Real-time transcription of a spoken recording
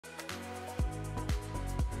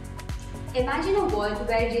Imagine a world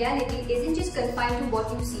where reality isn't just confined to what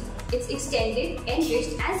you see. It's extended,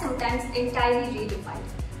 enriched, and sometimes entirely redefined.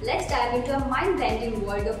 Let's dive into a mind-blending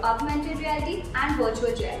world of augmented reality and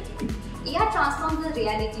virtual reality. AR transforms the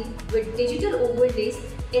reality with digital overlays,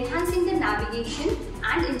 enhancing the navigation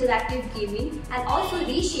and interactive gaming, and also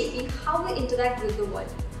reshaping how we interact with the world.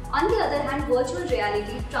 On the other hand, virtual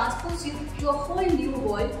reality transports you to a whole new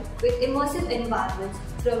world with immersive environments,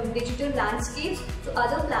 from digital landscapes to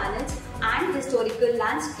other planets and historical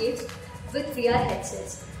landscapes with VR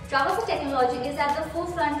headsets. Travarsa Technology is at the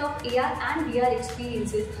forefront of AR and VR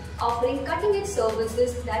experiences, offering cutting-edge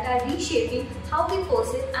services that are reshaping how we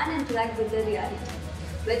perceive and interact with the reality.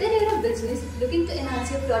 Whether you're a business looking to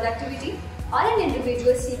enhance your productivity or an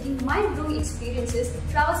individual seeking mind-blowing experiences,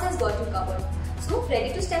 Travarsa has got you covered. So,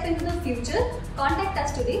 ready to step into the future? Contact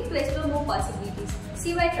us today to explore more possibilities. See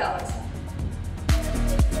you at Travarsa.